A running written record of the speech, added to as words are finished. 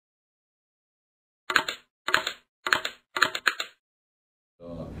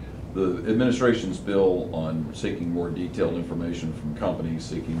the administration's bill on seeking more detailed information from companies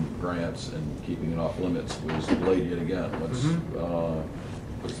seeking grants and keeping it off limits was delayed yet again.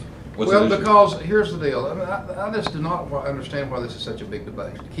 What's well, the issue? because here's the deal. I mean, I just do not understand why this is such a big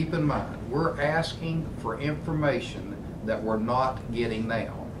debate. Keep in mind, we're asking for information that we're not getting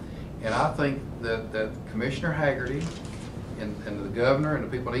now. And I think that Commissioner Haggerty and the governor and the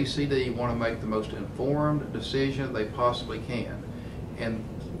people at ECD want to make the most informed decision they possibly can. And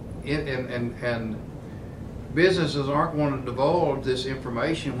businesses aren't going to divulge this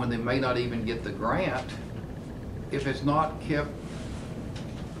information when they may not even get the grant if it's not kept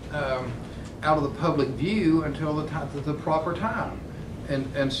out of the public view until the proper time.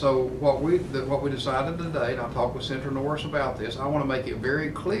 And so what we decided today, and I talked with Senator Norris about this, I want to make it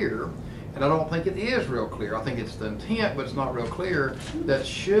very clear, and I don't think it is real clear. I think it's the intent, but it's not real clear, that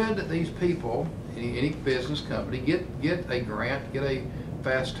should these people, any business company, get a grant, get a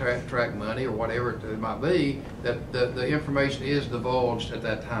fast track money or whatever it might be, that the information is divulged at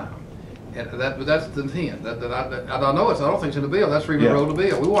that time. And that's the intent. I know I don't think it's in the bill. That's the reason we wrote the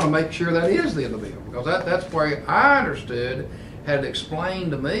bill. We want to make sure that is in the bill, because that's where I understood, had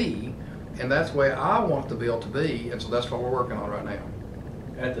explained to me, and that's where I want the bill to be, and so that's what we're working on right now.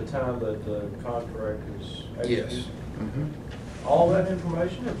 At the time that the contract is executed? Yes. Mm-hmm. All that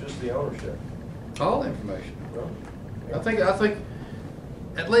information, or just the ownership? All the information. Really? I think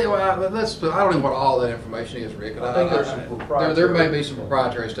at least, I don't know what all that information is, Rick. I think there's some proprietary. There may be some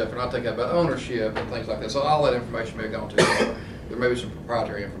proprietary stuff, and I'll think about ownership and things like that. So all that information may have gone too far. There may be some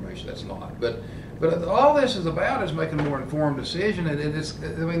proprietary information that's not. But all this is about is making a more informed decision. And it's, I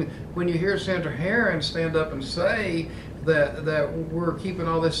mean, when you hear Senator Herron stand up and say that we're keeping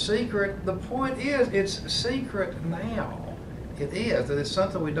all this secret, the point is it's secret now. It is. That it's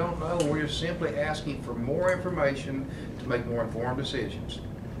something we don't know, and we're just simply asking for more information to make more informed decisions.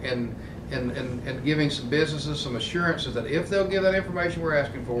 And giving some businesses some assurances that if they'll give that information we're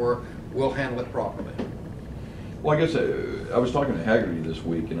asking for, we'll handle it properly. Well, I guess I was talking to Haggerty this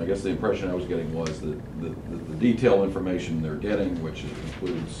week, and I guess the impression I was getting was that the detailed information they're getting, which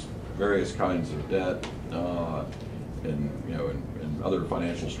includes various kinds of debt and other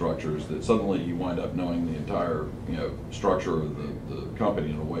financial structures, that suddenly you wind up knowing the entire structure of the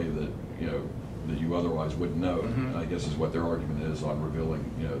company in a way that that you otherwise wouldn't know. Mm-hmm. I guess is what their argument is on revealing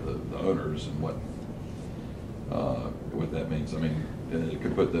the owners and what that means. I mean, it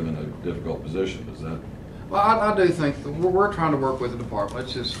could put them in a difficult position. Is that? Well, I do think we're trying to work with the department.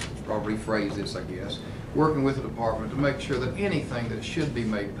 Let's just probably rephrase this, I guess. Working with the department to make sure that anything that should be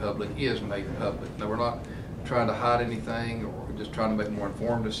made public is made public. Now, we're not trying to hide anything, or just trying to make a more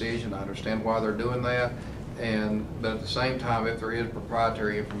informed decision. I understand why they're doing that. But at the same time, if there is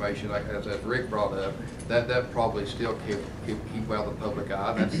proprietary information, like as Rick brought up, that probably still keep out of the public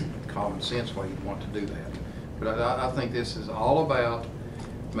eye. That's common sense why you'd want to do that. But I think this is all about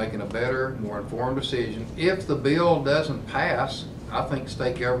making a better, more informed decision. If the bill doesn't pass, I think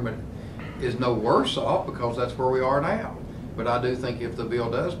state government is no worse off, because that's where we are now. But I do think if the bill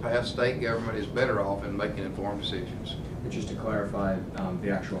does pass, state government is better off in making informed decisions. But just to clarify,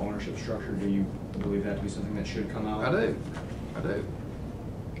 the actual ownership structure, do you believe that to be something that should come out? I do.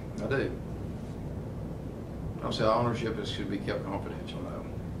 I'll say ownership should be kept confidential, though.